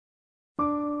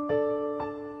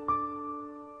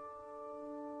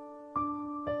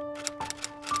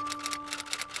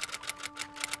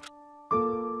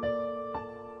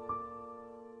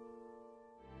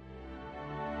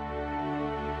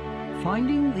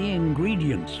the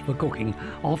ingredients for cooking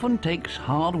often takes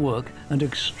hard work and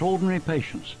extraordinary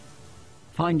patience.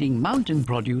 Finding mountain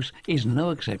produce is no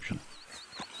exception.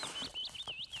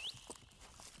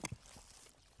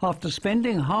 After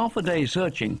spending half a day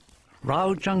searching,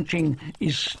 Rao Changqing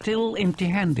is still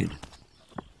empty-handed.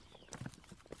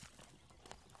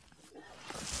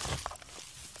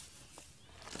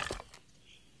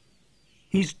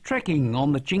 He's trekking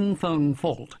on the Qingfeng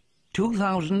Fault,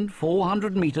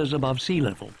 2,400 meters above sea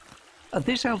level. At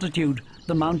this altitude,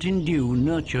 the mountain dew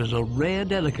nurtures a rare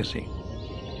delicacy.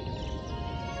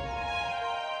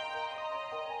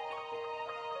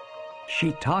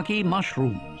 Shiitake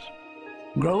mushrooms.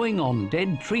 Growing on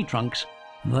dead tree trunks,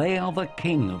 they are the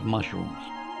king of mushrooms.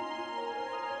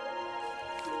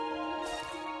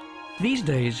 These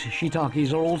days,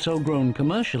 shiitakes are also grown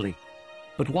commercially.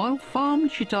 But while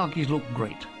farmed shiitakes look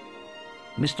great,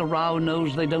 Mr. Rao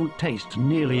knows they don't taste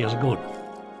nearly as good.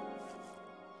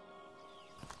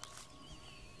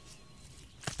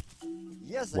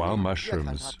 Wild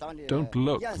mushrooms don't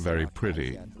look very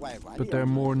pretty, but they're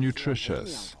more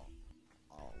nutritious.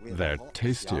 They're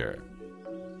tastier.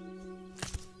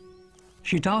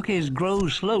 Shiitakes grow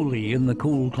slowly in the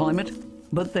cool climate,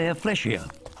 but they're fleshier.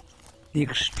 The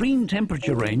extreme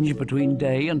temperature range between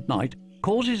day and night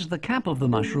causes the cap of the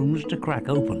mushrooms to crack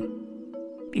open.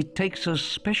 It takes a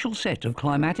special set of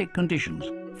climatic conditions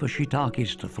for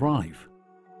shiitakes to thrive.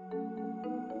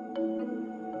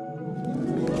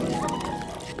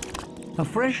 A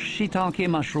fresh shiitake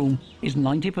mushroom is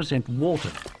 90%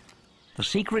 water. The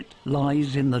secret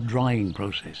lies in the drying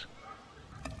process.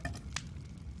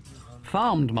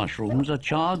 Farmed mushrooms are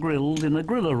char-grilled in a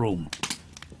griller room.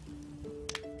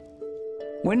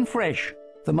 When fresh,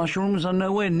 the mushrooms are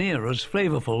nowhere near as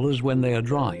flavorful as when they are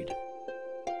dried.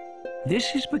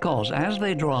 This is because as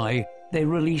they dry, they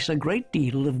release a great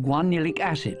deal of guanylylic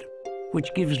acid,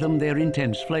 which gives them their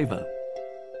intense flavor.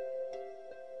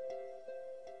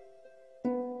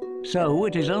 So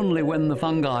it is only when the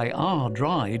fungi are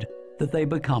dried that they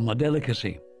become a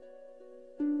delicacy.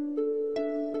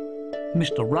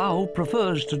 Mr. Rao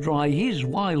prefers to dry his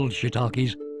wild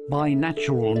shiitakes by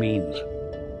natural means.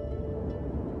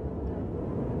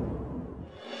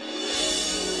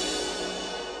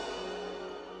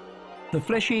 The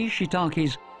fleshy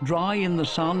shiitakes dry in the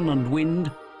sun and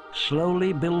wind,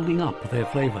 slowly building up their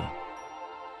flavor.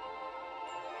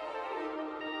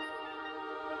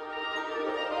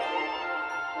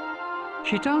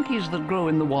 Shiitakes that grow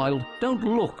in the wild don't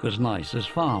look as nice as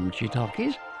farmed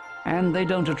shiitakes, and they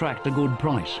don't attract a good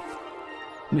price.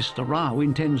 Mr. Rao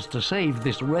intends to save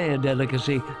this rare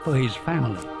delicacy for his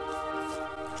family.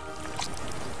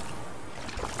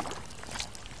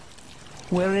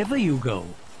 Wherever you go,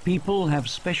 people have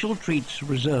special treats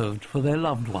reserved for their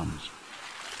loved ones.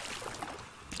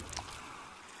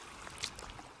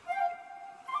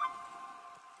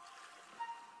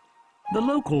 The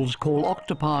locals call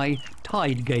octopi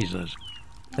tide gazers.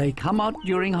 They come out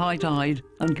during high tide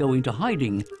and go into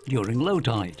hiding during low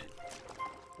tide.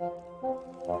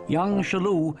 Young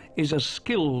Shalu is a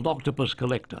skilled octopus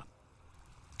collector.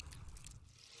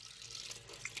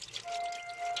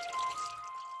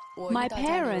 My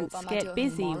parents get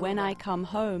busy when I come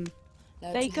home.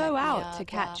 They go out to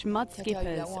catch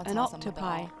mudskippers and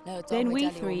octopi. Then we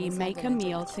three make a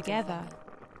meal together.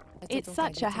 It's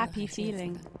such a happy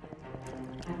feeling.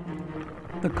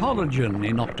 The collagen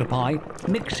in octopi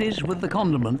mixes with the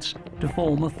condiments to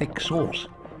form a thick sauce.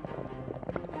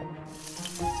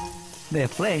 Their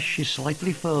flesh is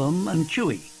slightly firm and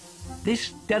chewy.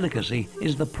 This delicacy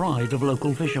is the pride of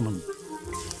local fishermen.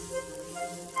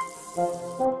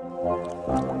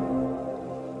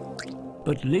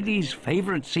 But Lily's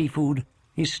favorite seafood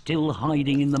is still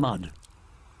hiding in the mud.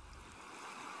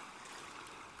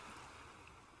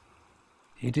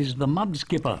 It is the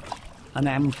mudskipper, an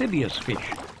amphibious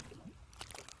fish.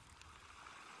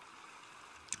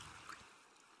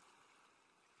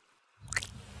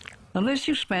 Unless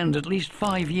you spend at least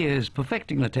 5 years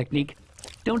perfecting the technique,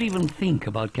 don't even think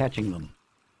about catching them.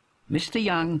 Mr.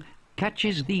 Yang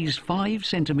catches these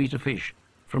 5-centimeter fish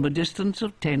from a distance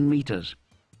of 10 meters.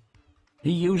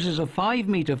 He uses a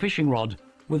 5-meter fishing rod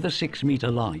with a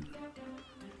 6-meter line.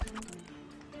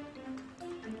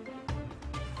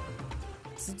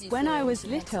 When I was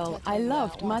little, I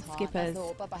loved mudskippers,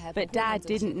 but Dad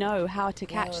didn't know how to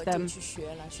catch them.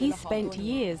 He spent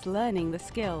years learning the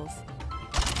skills.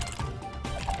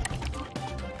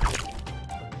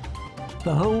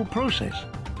 The whole process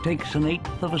takes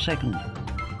 1/8 of a second.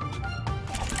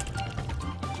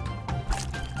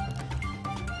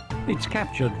 It's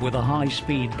captured with a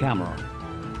high-speed camera.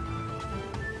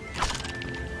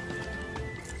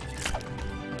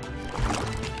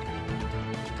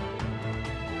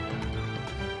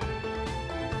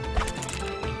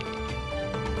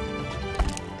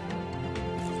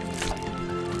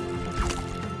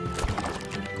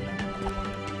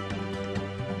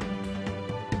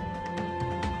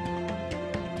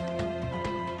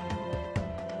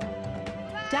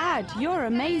 Dad, you're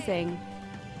amazing.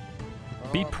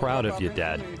 Be proud of you,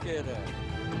 Dad.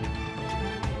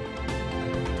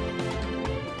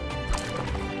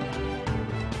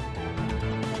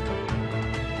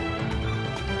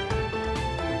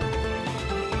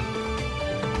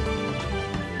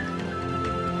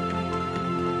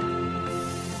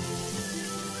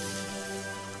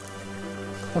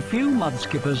 A few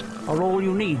mudskippers are all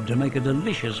you need to make a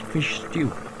delicious fish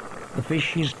stew. The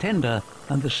fish is tender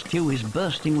and the stew is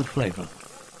bursting with flavour.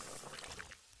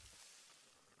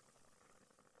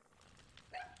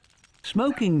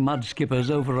 Smoking mudskippers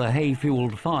over a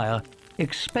hay-fueled fire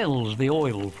expels the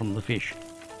oil from the fish.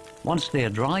 Once they're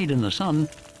dried in the sun,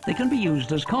 they can be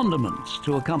used as condiments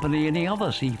to accompany any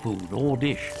other seafood or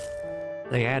dish.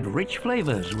 They add rich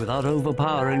flavours without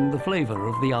overpowering the flavour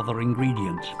of the other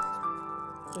ingredients.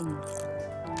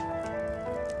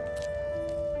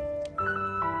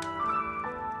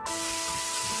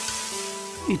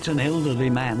 It's an elderly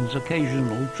man's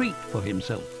occasional treat for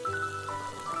himself.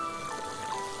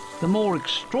 The more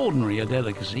extraordinary a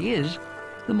delicacy is,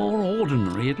 the more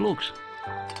ordinary it looks.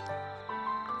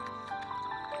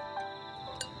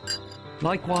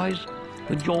 Likewise,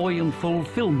 the joy and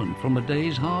fulfillment from a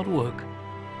day's hard work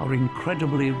are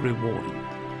incredibly rewarding.